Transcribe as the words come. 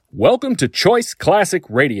Welcome to Choice Classic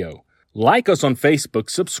Radio. Like us on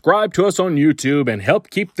Facebook, subscribe to us on YouTube, and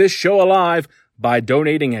help keep this show alive by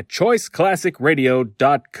donating at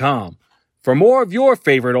choiceclassicradio.com. For more of your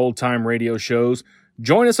favorite old-time radio shows,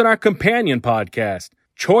 join us on our companion podcast,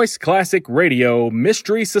 Choice Classic Radio,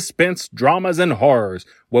 Mystery, Suspense, Dramas, and Horrors,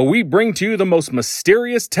 where we bring to you the most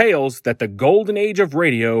mysterious tales that the golden age of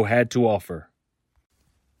radio had to offer.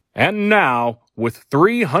 And now, with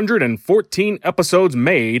 314 episodes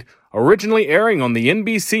made, originally airing on the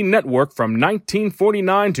NBC network from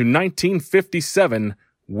 1949 to 1957,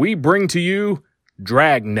 we bring to you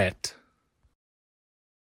Dragnet.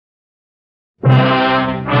 The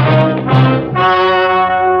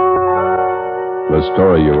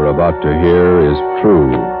story you are about to hear is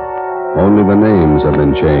true. Only the names have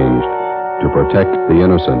been changed to protect the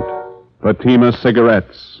innocent. Fatima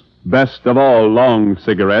Cigarettes, best of all long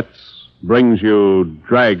cigarettes, brings you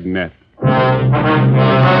Dragnet.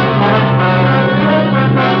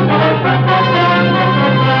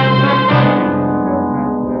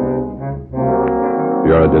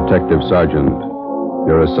 You're a detective sergeant.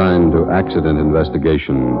 You're assigned to accident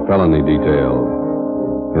investigation, felony detail.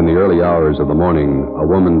 In the early hours of the morning, a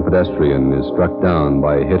woman pedestrian is struck down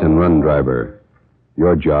by a hit-and-run driver.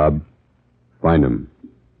 Your job, find him.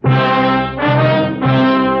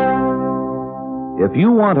 If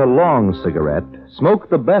you want a long cigarette, smoke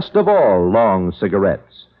the best of all long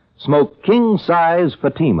cigarettes. Smoke king-size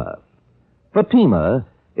Fatima. Fatima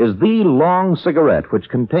is the long cigarette which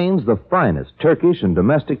contains the finest Turkish and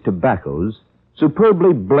domestic tobaccos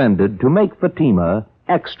superbly blended to make Fatima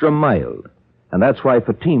extra mild. And that's why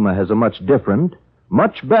Fatima has a much different,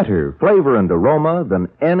 much better flavor and aroma than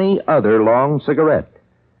any other long cigarette.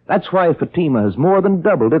 That's why Fatima has more than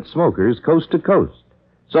doubled its smokers coast to coast.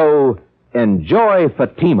 So, enjoy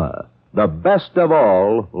Fatima, the best of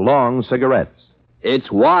all long cigarettes. It's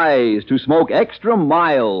wise to smoke extra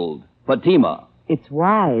mild Fatima. It's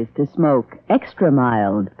wise to smoke extra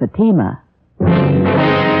mild Fatima.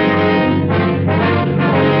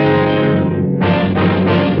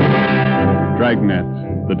 Dragnet,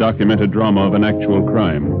 the documented drama of an actual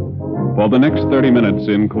crime. For the next 30 minutes,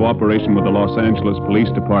 in cooperation with the Los Angeles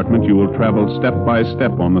Police Department, you will travel step by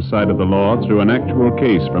step on the side of the law through an actual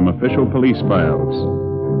case from official police files.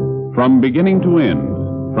 From beginning to end,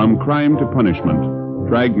 from crime to punishment,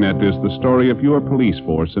 Dragnet is the story of your police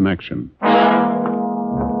force in action. It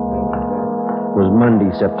was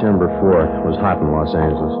Monday, September 4th. It was hot in Los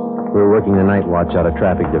Angeles. We were working the night watch out of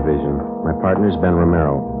Traffic Division. My partner's Ben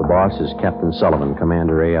Romero. The boss is Captain Sullivan,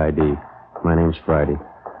 Commander AID. My name's Friday.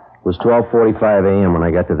 It was 12:45 a.m. when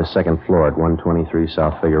I got to the second floor at 123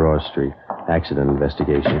 South Figueroa Street. Accident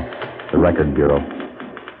investigation. The Record Bureau.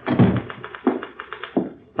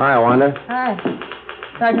 Hi, Wanda. Hi.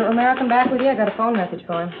 Sergeant Romero come back with you? I got a phone message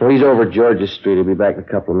for him. Well, he's over at Georgia Street. He'll be back in a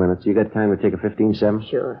couple of minutes. You got time to take a 15-7?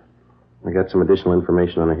 Sure. I got some additional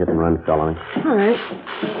information on a hit-and-run felony. All right.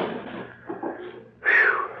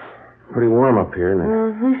 Pretty warm up here, isn't it?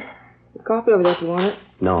 Mm-hmm. Coffee over there if you want it.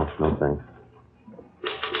 No, thanks.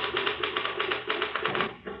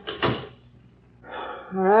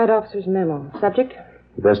 All right, officer's memo. Subject?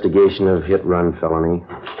 Investigation of hit-run felony.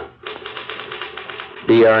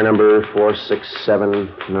 DR number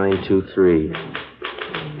 467923.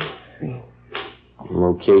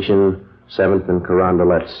 Location, 7th and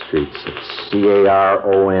Carondelet Streets. It's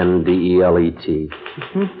Carondelet.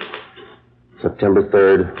 Mm-hmm. September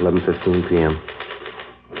 3rd, 11:15 p.m.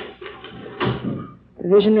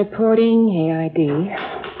 Division reporting, AID.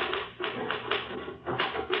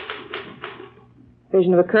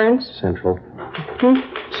 Division of occurrence? Central. Mm-hmm.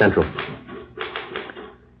 Central.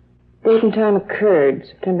 Date and time occurred,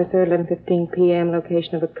 September 3rd, 11:15 p.m.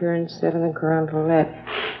 Location of occurrence, 7th and Carondelet.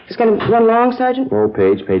 Just going to run long, Sergeant? Oh,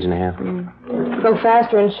 page and a half. Go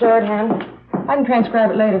faster in shorthand. I can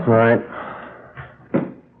transcribe it later. All right.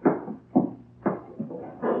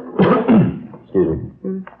 Excuse me.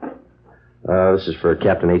 This is for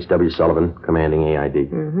Captain H.W. Sullivan, commanding AID.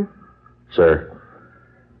 Mm-hmm. Sir,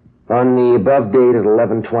 on the above date at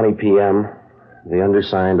 11:20 p.m., the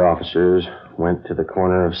undersigned officers went to the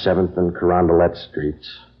corner of 7th and Carondelet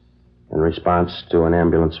Streets in response to an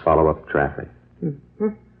ambulance follow-up traffic.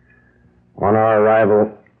 Mm-hmm. On our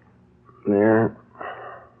arrival there...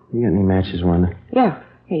 You got any matches, Wanda? Yeah,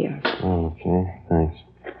 here you are. Oh, okay, thanks.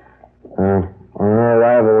 On our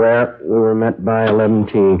arrival there, we were met by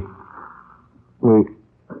 11T. We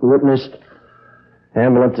witnessed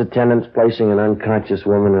ambulance attendants placing an unconscious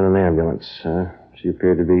woman in an ambulance. She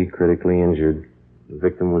appeared to be critically injured. The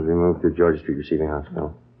victim was removed to Georgia Street Receiving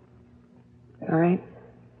Hospital. All right.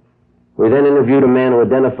 We then interviewed a man who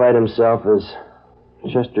identified himself as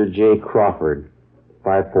Chester J. Crawford,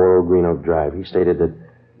 540 Green Oak Drive. He stated that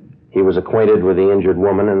he was acquainted with the injured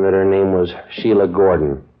woman and that her name was Sheila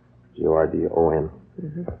Gordon, Gordon.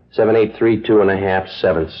 7832.5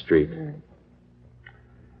 7th Street.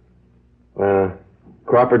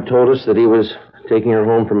 Crawford told us that he was taking her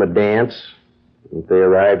home from a dance. They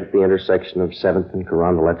arrived at the intersection of 7th and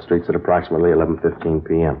Carondelet Streets at approximately 11:15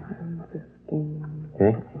 p.m.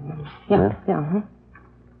 Okay? Yeah.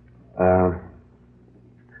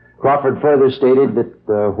 Crawford further stated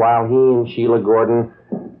that while he and Sheila Gordon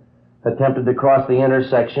attempted to cross the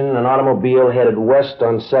intersection, an automobile headed west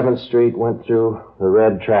on 7th Street went through the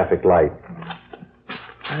red traffic light.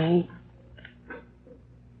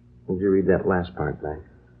 Did you read that last part back?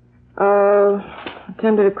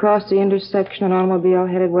 Attempted to cross the intersection. An automobile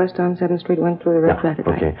headed west on 7th Street went through the red traffic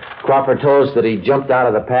light. Okay. Crawford told us that he jumped out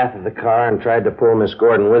of the path of the car and tried to pull Miss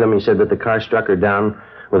Gordon with him. He said that the car struck her down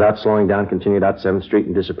without slowing down, continued out 7th Street,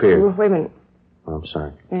 and disappeared. Wait a minute. Oh, I'm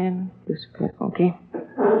sorry. And disappeared. Okay.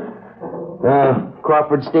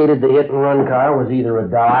 Crawford stated the hit-and-run car was either a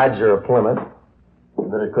Dodge or a Plymouth,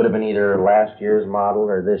 that it could have been either last year's model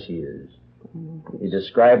or this year's. He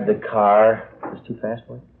described the car... That's too fast,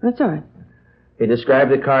 boy? That's all right. He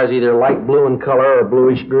described the car as either light blue in color or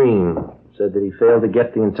bluish green. Said that he failed to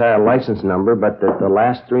get the entire license number, but that the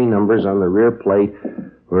last three numbers on the rear plate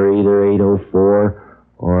were either 804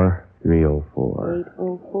 or 304.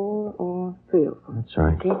 804 or 304. That's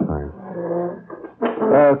right. Okay. Fine.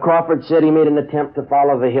 Crawford said he made an attempt to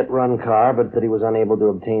follow the hit-run car, but that he was unable to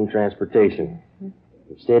obtain transportation.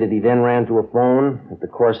 He stated he then ran to a phone at the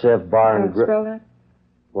Corsev Bar and Grill. Spell that?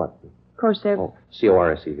 What? Corsev. Oh,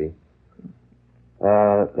 Corsev.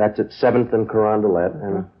 That's at 7th and Carondelet,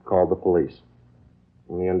 and called the police.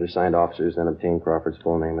 And the undersigned officers then obtained Crawford's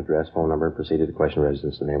full name, address, phone number, and proceeded to question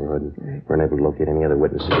residents in the neighborhood, and were unable to locate any other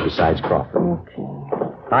witnesses besides Crawford. Okay.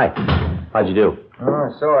 Hi. How'd you do?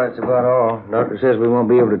 Oh, so that's about all. Doctor says we won't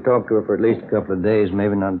be able to talk to her for at least a couple of days,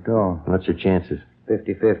 maybe not at all. What's your chances?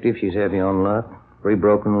 50-50 if she's heavy on luck. 3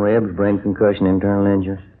 broken ribs, brain concussion, internal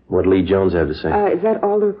injuries. What'd Lee Jones have to say? Is that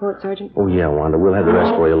all the report, Sergeant? Oh, yeah, Wanda. We'll have the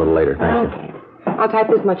rest for you a little later. Thank you. Okay. I'll type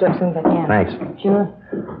this much up as soon as I can. Thanks. Sure.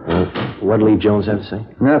 What'd Lee Jones have to say?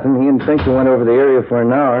 Nothing. He and Finkel went over the area for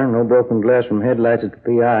an hour. No broken glass from headlights at the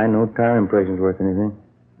PI. No tire impressions worth anything.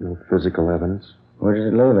 No physical evidence? Where does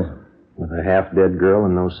it leave it? With a half-dead girl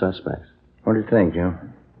and no suspects. What do you think, Joe?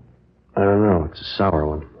 I don't know. It's a sour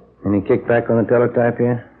one. Any kickback on the teletype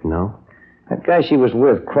yet? No? That guy she was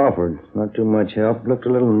with, Crawford, not too much help. Looked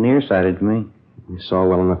a little nearsighted to me. You saw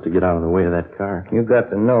well enough to get out of the way of that car. You got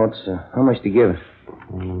the notes. How much to give it?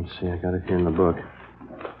 Well, let me see. I got it here in the book.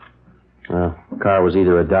 The car was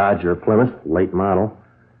either a Dodge or a Plymouth, late model.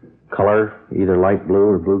 Color, either light blue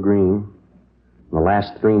or blue-green. The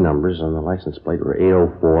last 3 numbers on the license plate were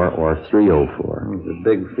 804 or 304. It's a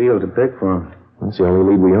big field to pick from. That's the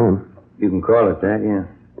only lead we own. You can call it that, yeah.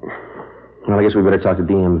 Well, I guess we better talk to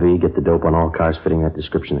DMV, get the dope on all cars fitting that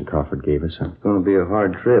description that Crawford gave us. It's going to be a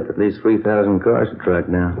hard trip. At least 3,000 cars to track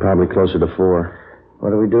down. Probably closer to 4. What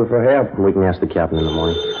do we do for help? We can ask the captain in the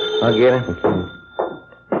morning. I'll get him. Okay.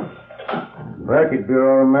 Bracket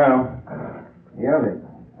Bureau Romero.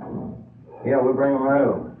 Yeah, we'll bring him right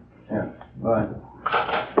over. Yeah, bye.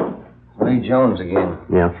 Lee Jones again.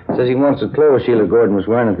 Yeah. Says he wants the clothes Sheila Gordon was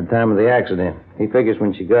wearing at the time of the accident. He figures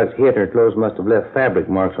when she got hit, her clothes must have left fabric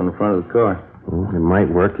marks on the front of the car. Well, it might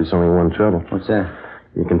work. There's only one trouble. What's that?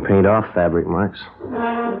 You can paint off fabric marks.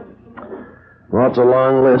 Well, it's a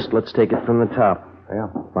long list. Let's take it from the top. Yeah.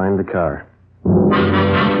 Find the car.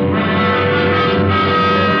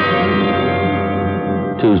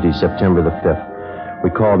 Tuesday, September the 5th. We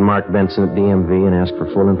called Mark Benson at DMV and asked for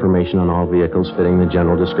full information on all vehicles fitting the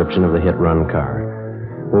general description of the hit-run car.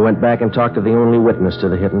 We went back and talked to the only witness to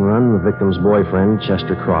the hit-and-run, the victim's boyfriend,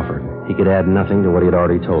 Chester Crawford. He could add nothing to what he had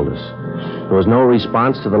already told us. There was no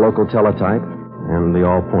response to the local teletype and the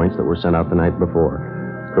all points that were sent out the night before.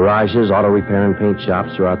 Garages, auto repair, and paint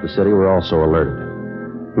shops throughout the city were also alerted.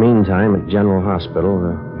 Meantime, at General Hospital,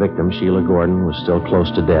 the victim, Sheila Gordon, was still close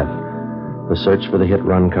to death. The search for the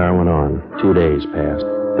hit-run car went on. 2 days passed.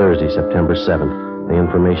 Thursday, September 7th. The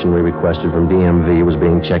information we requested from DMV was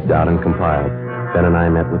being checked out and compiled. Ben and I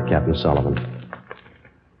met with Captain Sullivan.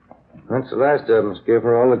 That's the last of them,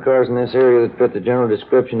 Skipper. All the cars in this area that fit the general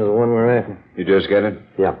description of the one we're after. You just get it?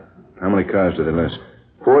 Yeah. How many cars did they list?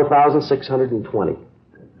 4,620.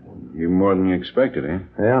 You more than you expected, eh?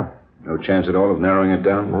 Yeah. No chance at all of narrowing it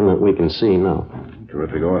down? None that we can see, no.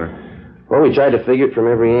 Terrific order. Well, we tried to figure it from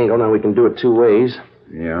every angle. Now we can do it 2 ways.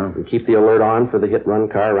 Yeah? We keep the alert on for the hit-run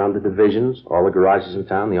car around the divisions, all the garages in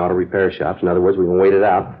town, the auto repair shops. In other words, we can wait it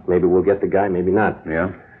out. Maybe we'll get the guy, maybe not.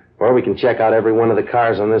 Yeah? Or we can check out every one of the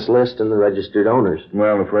cars on this list and the registered owners.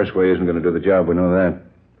 Well, the fresh way isn't going to do the job. We know that.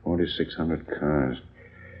 4,600 cars.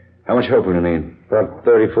 How much help will you need? About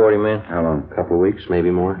 30, 40 men. How long? A couple of weeks,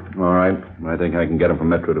 maybe more. All right. I think I can get them from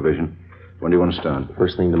Metro Division. When do you want to start?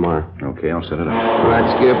 First thing tomorrow. Okay, I'll set it up. All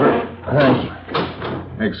right, Skipper. Thank you.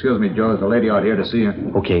 Excuse me, Joe. There's a lady out here to see you.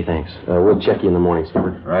 Okay, thanks. We'll check you in the morning,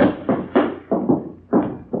 Skipper. Right.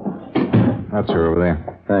 That's her over there.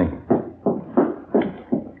 Thanks.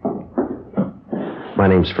 My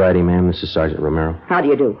name's Friday, ma'am. This is Sergeant Romero. How do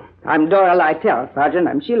you do? I'm Dora Lytell, Sergeant.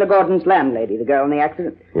 I'm Sheila Gordon's landlady, the girl in the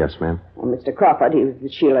accident. Yes, ma'am. Well, Mr. Crawford, he was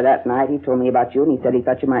with Sheila that night. He told me about you, and he said he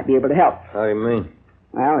thought you might be able to help. How do you mean?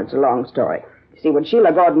 Well, it's a long story. You see, when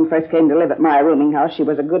Sheila Gordon first came to live at my rooming house, she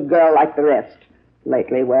was a good girl like the rest.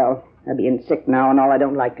 Lately, well, her being sick now and all, I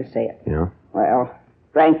don't like to say it. Yeah? Well,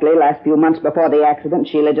 frankly, last few months before the accident,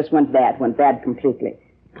 Sheila just went bad completely.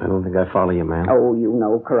 I don't think I follow you, ma'am. Oh, you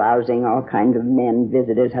know, carousing, all kinds of men,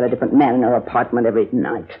 visitors, had a different man in her apartment every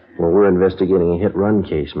night. Well, we're investigating a hit-run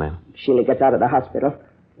case, ma'am. Sheila gets out of the hospital.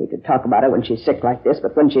 We could talk about her when she's sick like this,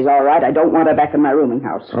 but when she's all right, I don't want her back in my rooming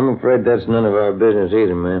house. I'm afraid that's none of our business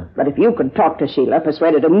either, ma'am. But if you could talk to Sheila,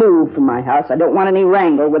 persuade her to move from my house, I don't want any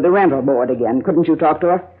wrangle with the rental board again. Couldn't you talk to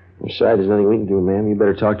her? Besides, there's nothing we can do, ma'am. You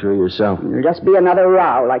better talk to her yourself. It'll just be another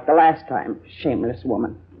row like the last time. Shameless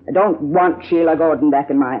woman. I don't want Sheila Gordon back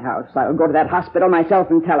in my house. I'll go to that hospital myself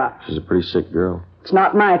and tell her. She's a pretty sick girl. It's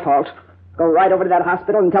not my fault. Go right over to that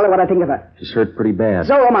hospital and tell her what I think of her. She's hurt pretty bad.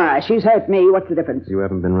 So am I. She's hurt me. What's the difference? You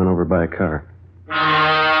haven't been run over by a car.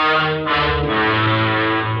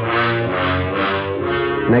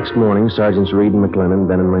 Next morning, Sergeants Reed and McLennan,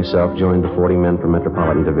 Ben and myself joined the 40 men from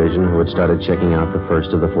Metropolitan Division who had started checking out the first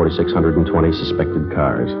of the 4,620 suspected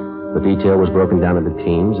cars. The detail was broken down into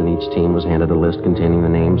teams, and each team was handed a list containing the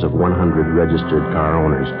names of 100 registered car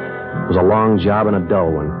owners. It was a long job and a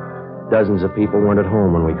dull one. Dozens of people weren't at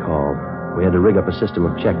home when we called. We had to rig up a system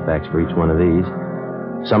of checkbacks for each one of these.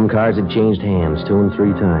 Some cars had changed hands 2 and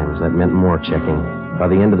 3 times. That meant more checking. By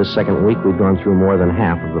the end of the second week, we'd gone through more than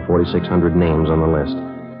half of the 4,600 names on the list.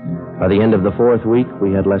 By the end of the fourth week,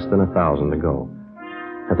 we had less than 1,000 to go.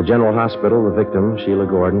 At the General Hospital, the victim, Sheila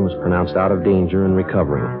Gordon, was pronounced out of danger and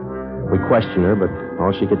recovering. We questioned her, but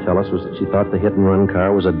all she could tell us was that she thought the hit-and-run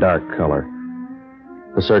car was a dark color.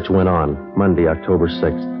 The search went on. Monday, October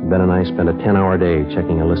 6th, Ben and I spent a 10-hour day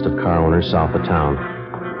checking a list of car owners south of town.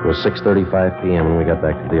 It was 6:35 p.m. when we got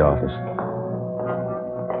back to the office.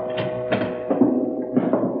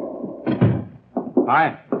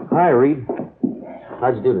 Hi. Hi, Reed.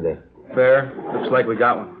 How'd you do today? Fair. Looks like we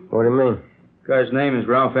got one. What do you mean? Guy's name is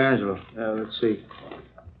Ralph Angelo. Let's see.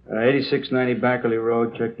 8690 Backerley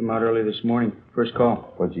Road. Checked him out early this morning. First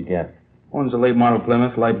call. What'd you get? One's a late model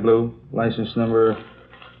Plymouth, light blue. License number,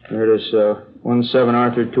 there it is, 17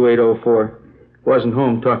 Arthur 2804. Wasn't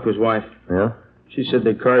home. Talked to his wife. Yeah? She said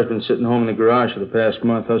the car's been sitting home in the garage for the past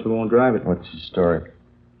month. Husband won't drive it. What's the story?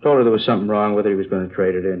 Told her there was something wrong with it. He was going to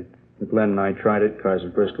trade it in. McLennan and I tried it. Car's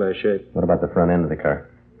in first-class shape. What about the front end of the car?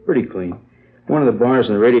 Pretty clean. One of the bars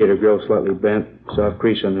in the radiator grill slightly bent. Soft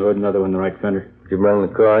crease on the hood. Another one in the right fender. Did you bring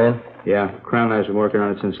the car in? Yeah. Crown Labs been working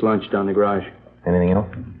on it since lunch down the garage. Anything else?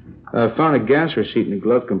 Found a gas receipt in the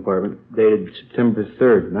glove compartment, dated September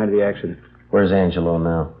 3rd, night of the accident. Where's Angelo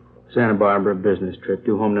now? Santa Barbara, business trip.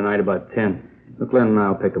 Due home tonight about 10. McLennan and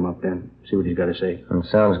I'll pick him up then. See what he's got to say.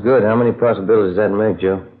 Sounds good. How many possibilities does that make,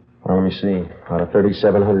 Joe? Well, let me see. Out of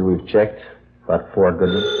 3,700 we've checked, about 4 good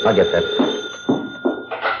ones. I'll get that.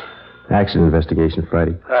 Accident investigation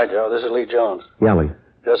Friday. Hi, Joe. This is Lee Jones. Yeah, Lee.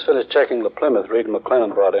 Just finished checking the Plymouth Reed and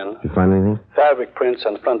McLennan brought in. Did you find anything? Fabric prints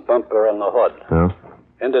on front bumper and the hood. No?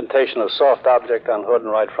 Indentation of soft object on hood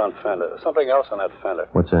and right front fender. Something else on that fender.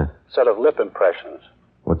 What's that? Set of lip impressions.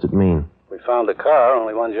 What's it mean? We found the car.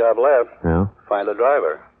 Only one job left. Yeah? Find the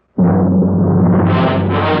driver.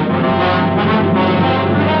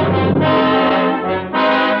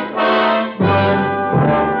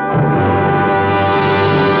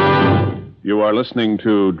 You are listening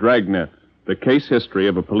to Dragnet, the case history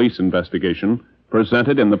of a police investigation,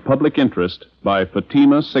 presented in the public interest by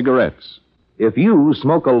Fatima Cigarettes. If you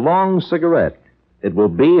smoke a long cigarette, it will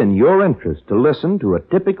be in your interest to listen to a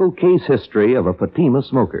typical case history of a Fatima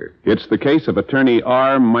smoker. It's the case of attorney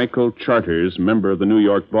R. Michael Charters, member of the New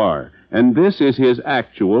York Bar, and this is his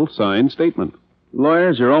actual signed statement.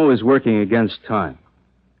 Lawyers are always working against time.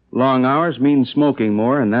 Long hours mean smoking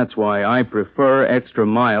more, and that's why I prefer extra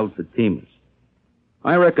mild Fatimas.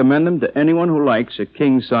 I recommend them to anyone who likes a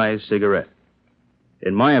king-size cigarette.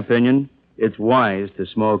 In my opinion, it's wise to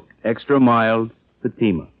smoke extra mild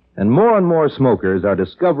Fatima. And more smokers are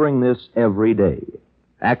discovering this every day.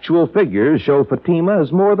 Actual figures show Fatima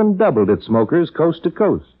has more than doubled its smokers coast to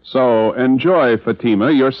coast. So enjoy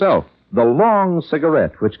Fatima yourself. The long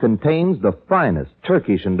cigarette, which contains the finest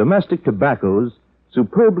Turkish and domestic tobaccos,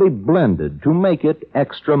 superbly blended to make it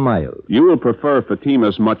extra mild. You will prefer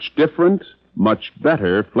Fatima's much different, much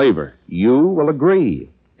better flavor. You will agree.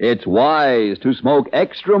 It's wise to smoke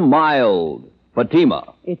extra mild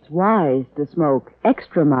Fatima. It's wise to smoke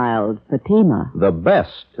extra mild Fatima. The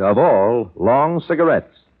best of all long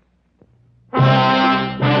cigarettes.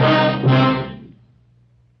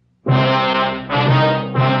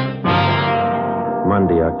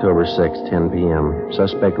 Monday, October 6, 10 p.m.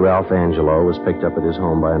 Suspect Ralph Angelo was picked up at his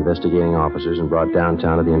home by investigating officers and brought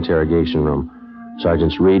downtown to the interrogation room.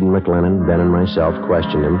 Sergeants Reed and McLennan, Ben, and myself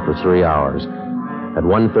questioned him for 3 hours. At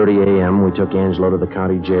 1:30 a.m., we took Angelo to the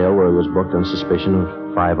county jail where he was booked on suspicion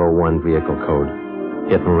of 501 vehicle code,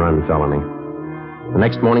 hit-and-run felony. The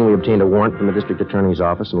next morning, we obtained a warrant from the district attorney's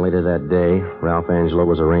office, and later that day, Ralph Angelo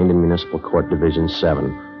was arraigned in Municipal Court Division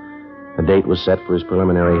 7. A date was set for his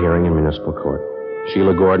preliminary hearing in Municipal Court.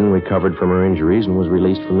 Sheila Gordon recovered from her injuries and was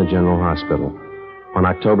released from the General Hospital. On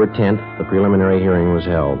October 10th, the preliminary hearing was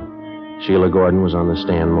held. Sheila Gordon was on the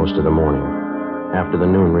stand most of the morning. After the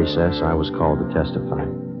noon recess, I was called to testify.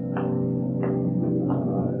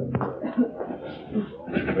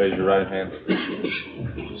 Raise your right hand.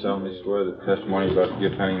 You solemnly swear that the testimony you're about to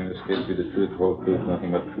give pending in this case be the truth, whole truth,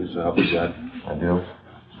 nothing but the truth, so help you God. I do.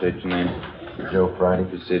 State your name. Joe Friday.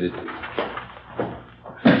 Be seated.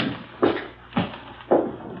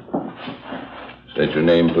 State your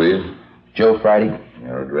name, please. Joe Friday.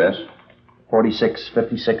 Your address.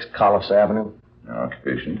 4656 Collis Avenue. Your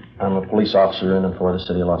occupation. I'm a police officer in and for the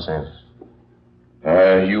city of Los Angeles.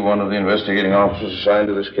 Are you one of the investigating officers assigned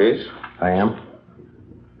to this case? I am.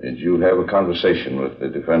 Did you have a conversation with the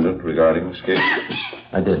defendant regarding this case?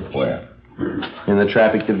 I did. Where? In the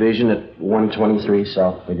traffic division at 123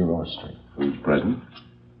 South Figueroa Street. Who's present?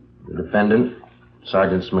 The defendant,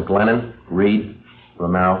 Sergeants McLennan, Reed,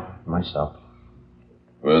 Romero, and myself.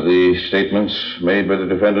 Were the statements made by the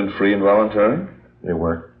defendant free and voluntary? They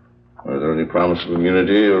were. Were there any promise of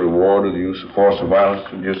immunity or reward or the use of force or violence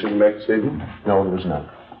to induce you to make the statement? No, there was none.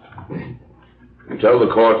 You tell the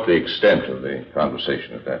court the extent of the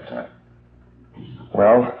conversation at that time.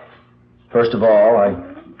 Well, first of all, I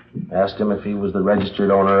asked him if he was the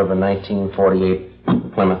registered owner of a 1948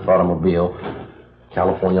 Plymouth automobile,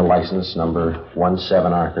 California license number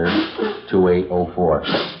 17 Arthur 2804.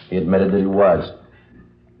 He admitted that he was.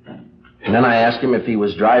 And then I asked him if he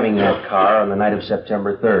was driving that car on the night of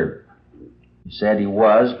September 3rd. He said he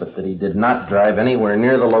was, but that he did not drive anywhere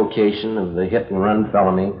near the location of the hit-and-run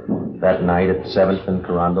felony that night at 7th and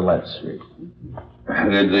Carondelet Street.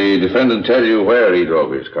 Did the defendant tell you where he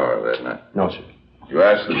drove his car that night? No, sir. You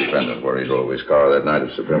asked the defendant where he drove his car that night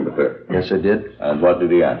of September 3rd? Yes, I did. And what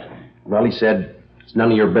did he answer? Well, he said, it's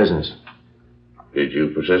none of your business. Did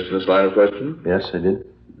you persist in this line of questioning? Yes, I did.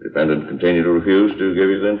 The defendant continued to refuse to give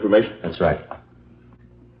you the information? That's right.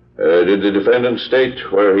 Did the defendant state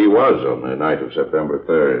where he was on the night of September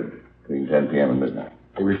 3rd, between 10 p.m. and midnight?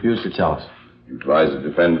 He refused to tell us. You advised the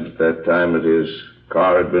defendant at that time that his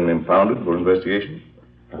car had been impounded for investigation?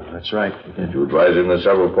 That's right. Did you advise him that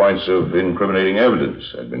several points of incriminating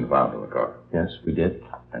evidence had been found in the car? Yes, we did.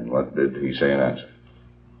 And what did he say in answer?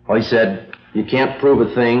 Well, he said, you can't prove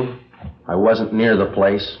a thing. I wasn't near the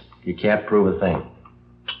place. You can't prove a thing.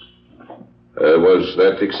 Was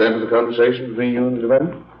that the extent of the conversation between you and the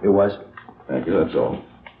defendant? It was. Thank you, that's all.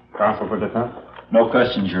 Counsel for defense? No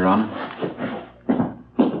questions, Your Honor.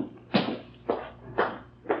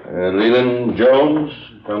 Leland Jones,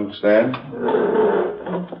 come to stand.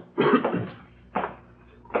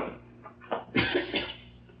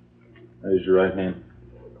 Raise your right hand.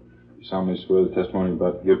 You solemnly swear the testimony you're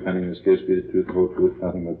about to give pending in this case be the truth, the whole truth,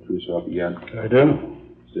 nothing but the truth, so help you God. I do.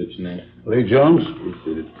 State your name. Lee Jones. Be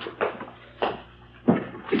seated.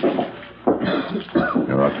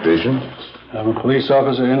 Your occupation? I'm a police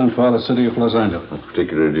officer in and for the city of Los Angeles. What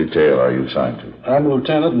particular detail are you assigned to? I'm a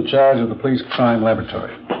lieutenant in charge of the police crime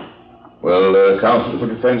laboratory. Well, counsel for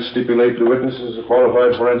defense stipulate the witness is a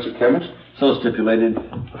qualified forensic chemist? So stipulated.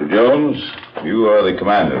 Mr. Jones, you are the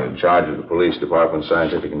commander in charge of the police department's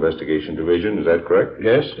scientific investigation division. Is that correct?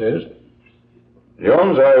 Yes, yes.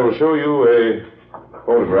 Jones, I will show you a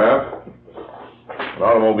photograph of an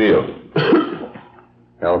automobile.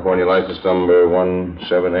 California license number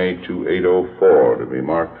 17A2804 to be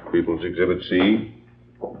marked People's Exhibit C.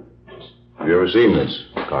 Have you ever seen this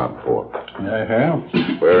car before? I have.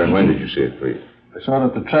 Where and when did you see it, please? I saw it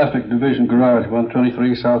at the Traffic Division Garage,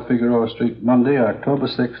 123 South Figueroa Street, Monday, October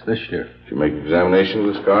 6th this year. Did you make examination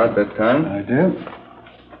of this car at that time? I did.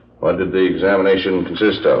 What did the examination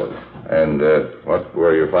consist of? And what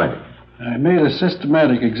were your findings? I made a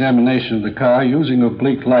systematic examination of the car using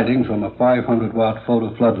oblique lighting from a 500-watt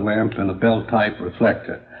photo flood lamp and a bell-type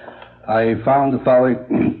reflector. I found the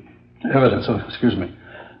following evidence.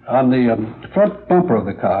 On the front bumper of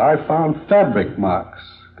the car, I found fabric marks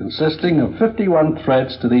consisting of 51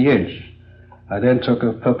 threads to the inch. I then took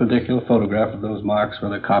a perpendicular photograph of those marks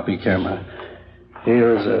with a copy camera.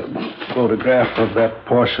 Here is a photograph of that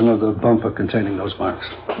portion of the bumper containing those marks.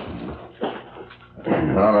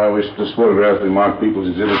 Well, I wish this photograph be marked People's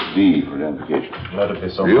Exhibit D for identification. Let it be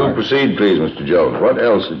so. You proceed, please, Mr. Jones. What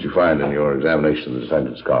else did you find in your examination of the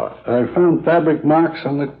defendant's car? I found fabric marks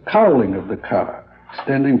on the cowling of the car,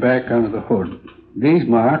 extending back under the hood. These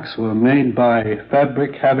marks were made by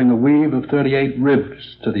fabric having a weave of 38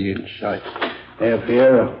 ribs to the inch. I have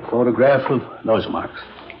here a photograph of those marks.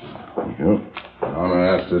 Thank you. I'm going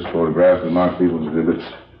to ask this photograph to mark People's Exhibit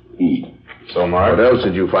E. So, Mark? What else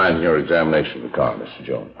did you find in your examination of the car, Mr.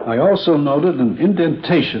 Jones? I also noted an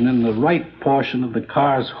indentation in the right portion of the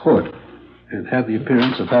car's hood. It had the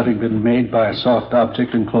appearance of having been made by a soft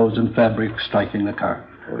object enclosed in fabric striking the car.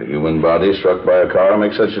 Would a human body struck by a car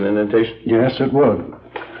make such an indentation? Yes, it would.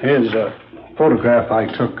 Here's a photograph I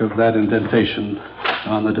took of that indentation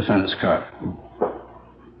on the defendant's car.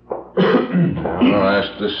 I'm going to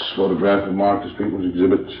ask this photograph to mark as People's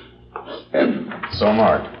Exhibit F. So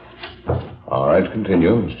marked. All right, continue,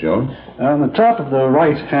 Mr. Jones. On the top of the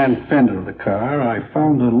right-hand fender of the car, I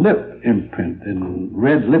found a lip imprint in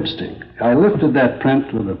red lipstick. I lifted that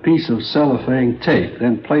print with a piece of cellophane tape,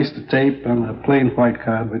 then placed the tape on a plain white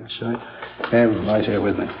card, which I have right here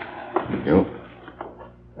with me. Thank you.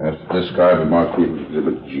 Ask this card to mark People's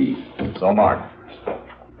Exhibit G. So marked.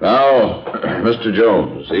 Now, Mr.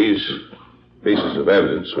 Jones, these pieces of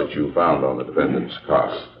evidence which you found on the defendant's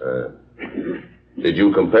car, did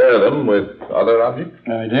you compare them with other objects?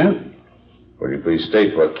 I did. Will you please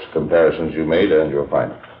state what comparisons you made and your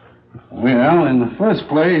findings? Well, in the first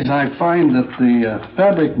place, I find that the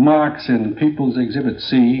fabric marks in People's Exhibit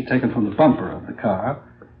C, taken from the bumper of the car,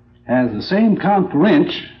 has the same count per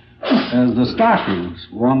inch as the stockings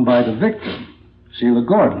worn by the victim, Sheila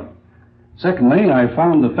Gordon. Secondly, I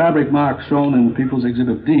found the fabric marks shown in People's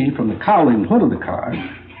Exhibit D from the cowling hood of the car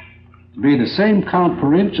to be the same count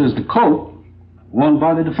per inch as the coat worn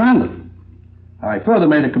by the defendant. I further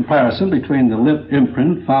made a comparison between the lip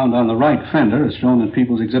imprint found on the right fender, as shown in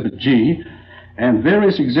People's Exhibit G, and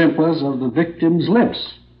various exemplars of the victim's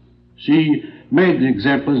lips. She made the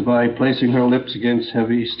exemplars by placing her lips against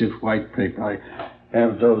heavy, stiff white paper. I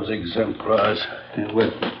have those exemplars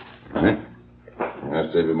with me. Okay.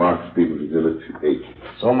 Ask David Marks, People's Exhibit H.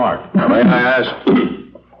 So marked. Now, may I ask,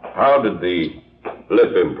 how did the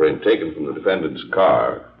lip imprint taken from the defendant's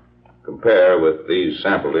car compare with these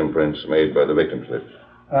sample imprints made by the victim's lips?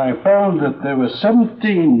 I found that there were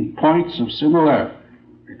 17 points of similarity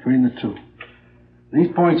between the two.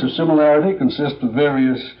 These points of similarity consist of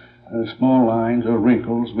various small lines or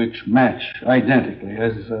wrinkles which match identically,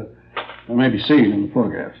 as may be seen in the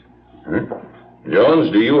photographs.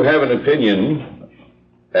 Jones, do you have an opinion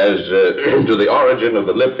as to the origin of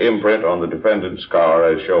the lip imprint on the defendant's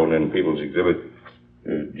car as shown in People's Exhibit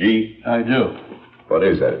G? I do. What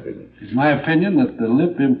is that opinion? It's my opinion that the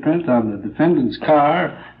lip imprint on the defendant's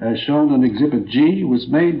car, as shown in Exhibit G, was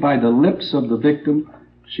made by the lips of the victim,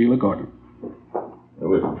 Sheila Gordon.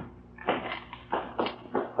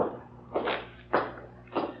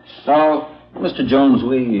 Now, Mr. Jones,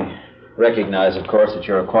 we recognize, of course, that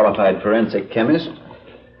you're a qualified forensic chemist.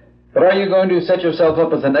 But are you going to set yourself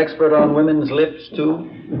up as an expert on women's lips, too?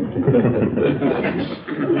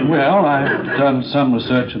 Well, I've done some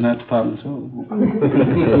research in that department, too.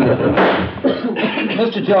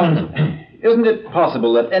 Mr. Jones, isn't it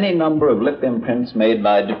possible that any number of lip imprints made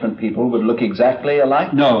by different people would look exactly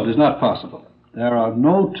alike? No, it is not possible. There are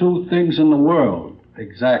no two things in the world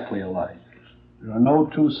exactly alike. There are no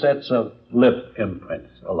two sets of lip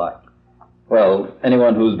imprints alike. Well,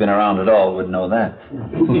 anyone who's been around at all would know that.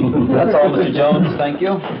 That's all, Mr. Jones. Thank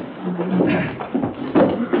you.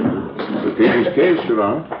 The people's case, Your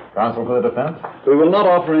Honor. Counsel for the defense? We will not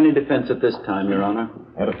offer any defense at this time, Your Honor.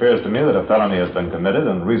 It appears to me that a felony has been committed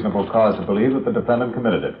and reasonable cause to believe that the defendant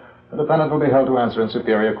committed it. The defendant will be held to answer in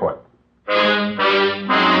Superior Court.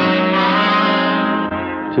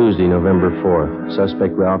 Tuesday, November 4th.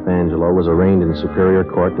 Suspect Ralph Angelo was arraigned in Superior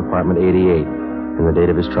Court, Department 88, and the date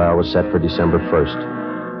of his trial was set for December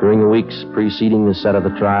 1st. During the weeks preceding the set of the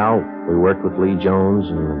trial, we worked with Lee Jones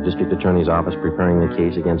in the district attorney's office preparing the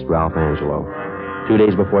case against Ralph Angelo. 2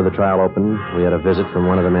 days before the trial opened, we had a visit from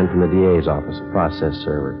one of the men from the DA's office, a process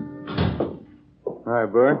server. Hi,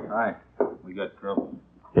 Bert. Hi. We got trouble.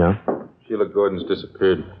 Yeah? Sheila Gordon's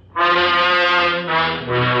disappeared.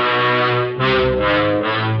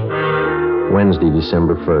 Wednesday,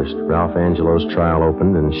 December 1st, Ralph Angelo's trial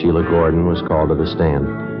opened and Sheila Gordon was called to the stand.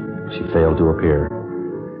 She failed to appear.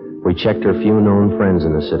 We checked her few known friends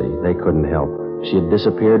in the city. They couldn't help. She had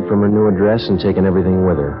disappeared from her new address and taken everything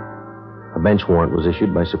with her. A bench warrant was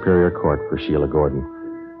issued by Superior Court for Sheila Gordon.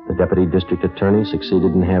 The deputy district attorney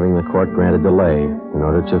succeeded in having the court grant a delay in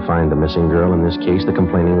order to find the missing girl, in this case, the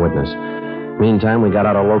complaining witness. Meantime, we got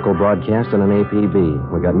out a local broadcast and an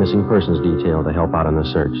APB. We got missing persons detail to help out in the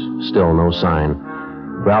search. Still no sign.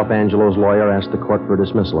 Ralph Angelo's lawyer asked the court for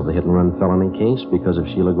dismissal of the hit-and-run felony case because of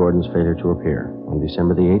Sheila Gordon's failure to appear. On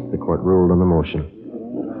December the 8th, the court ruled on the motion.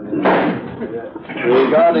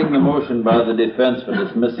 Regarding the motion by the defense for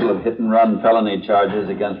dismissal of hit-and-run felony charges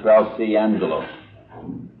against Ralph C. Angelo,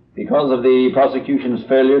 because of the prosecution's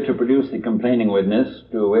failure to produce the complaining witness,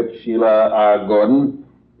 to which Sheila R. Gordon,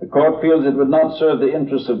 the court feels it would not serve the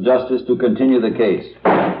interests of justice to continue the case.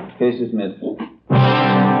 Case dismissed.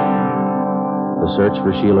 The search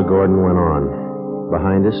for Sheila Gordon went on.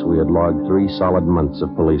 Behind us, we had logged 3 solid months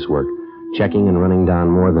of police work, checking and running down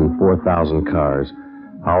more than 4,000 cars.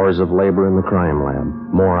 Hours of labor in the crime lab.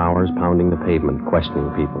 More hours pounding the pavement, questioning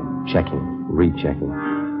people, checking, rechecking.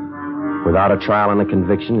 Without a trial and a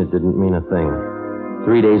conviction, it didn't mean a thing.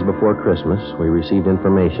 3 days before Christmas, we received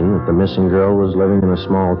information that the missing girl was living in a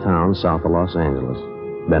small town south of Los Angeles.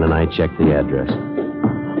 Ben and I checked the address.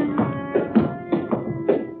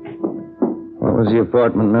 What was the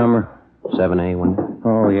apartment number? 7A, one.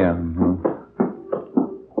 Oh, yeah. Mm-hmm.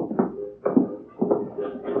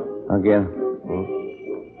 I'll get it.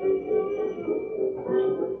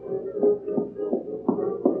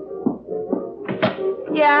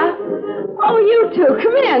 Yeah? Oh, you two.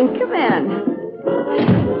 Come in.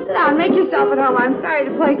 Sit down. Make yourself at home. I'm sorry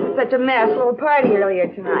the place is such a mess. A little party earlier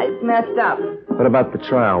tonight. It's messed up. What about the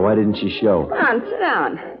trial? Why didn't she show? Come on, sit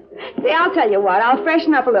down. See, I'll tell you what. I'll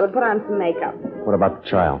freshen up a little, put on some makeup. What about the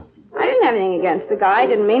trial? I didn't have anything against the guy. I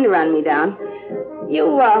didn't mean to run me down. You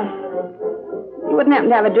wouldn't happen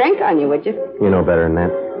to have a drink on you, would you? You know better than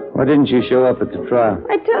that. Why didn't you show up at the trial?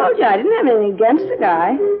 I told you, I didn't have anything against the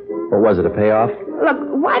guy. What was it, a payoff? Look,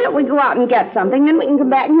 why don't we go out and get something, then we can come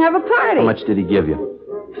back and have a party. How much did he give you?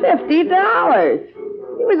 $50.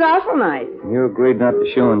 He was awful nice. You agreed not to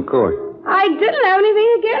show in court. I didn't have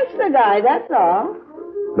anything against the guy, that's all.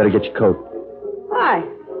 Better get your coat. Why?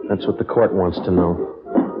 That's what the court wants to know.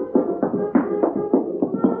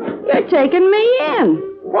 You're taking me in.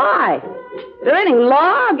 Why? Is there any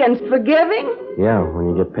law against forgiving? Yeah, when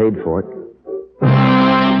you get paid for it.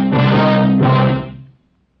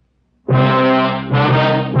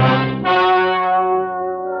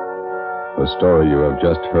 The story you have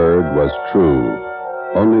just heard was true.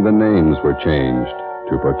 Only the names were changed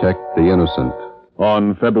to protect the innocent.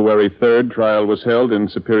 On February 3rd, trial was held in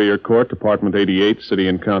Superior Court, Department 88, City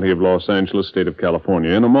and County of Los Angeles, State of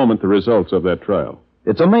California. In a moment, the results of that trial.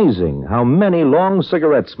 It's amazing how many long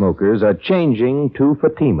cigarette smokers are changing to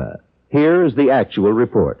Fatima. Here's the actual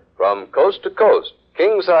report. From coast to coast,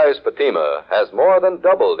 king-size Fatima has more than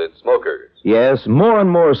doubled its smokers. Yes, more and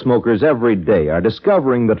more smokers every day are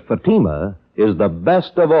discovering that Fatima is the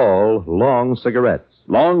best of all long cigarettes.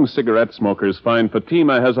 Long cigarette smokers find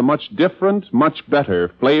Fatima has a much different, much better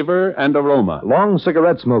flavor and aroma. Long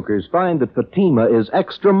cigarette smokers find that Fatima is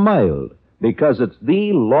extra mild because it's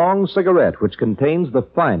the long cigarette which contains the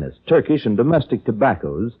finest Turkish and domestic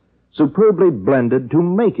tobaccos superbly blended to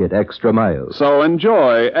make it extra mild. So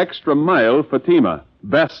enjoy extra mild Fatima,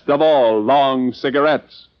 best of all long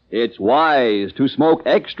cigarettes. It's wise to smoke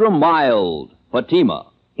extra mild Fatima.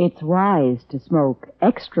 It's wise to smoke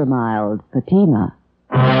extra mild Fatima.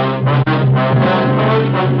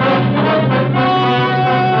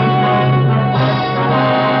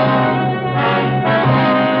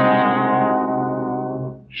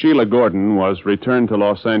 Sheila Gordon was returned to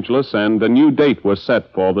Los Angeles, and a new date was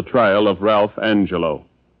set for the trial of Ralph Angelo.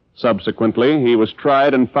 Subsequently, he was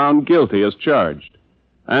tried and found guilty as charged.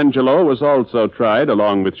 Angelo was also tried,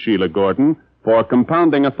 along with Sheila Gordon, for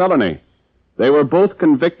compounding a felony. They were both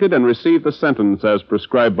convicted and received the sentence as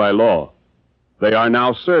prescribed by law. They are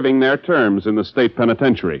now serving their terms in the state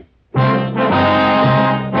penitentiary.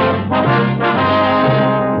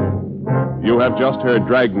 You have just heard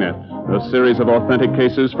Dragnet, a series of authentic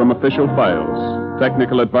cases from official files.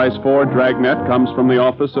 Technical advice for Dragnet comes from the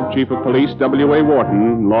Office of Chief of Police W.A.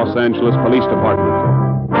 Wharton, Los Angeles Police Department.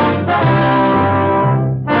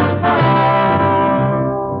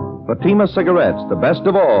 Fatima Cigarettes, the best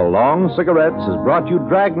of all long cigarettes, has brought you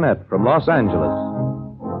Dragnet from Los Angeles.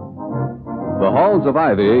 The Halls of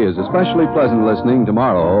Ivy is especially pleasant listening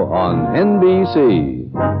tomorrow on NBC.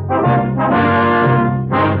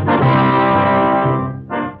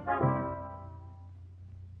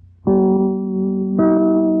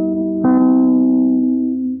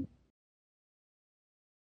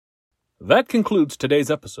 That concludes today's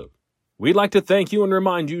episode. We'd like to thank you and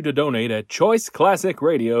remind you to donate at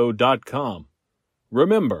choiceclassicradio.com.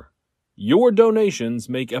 Remember, your donations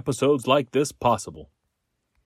make episodes like this possible.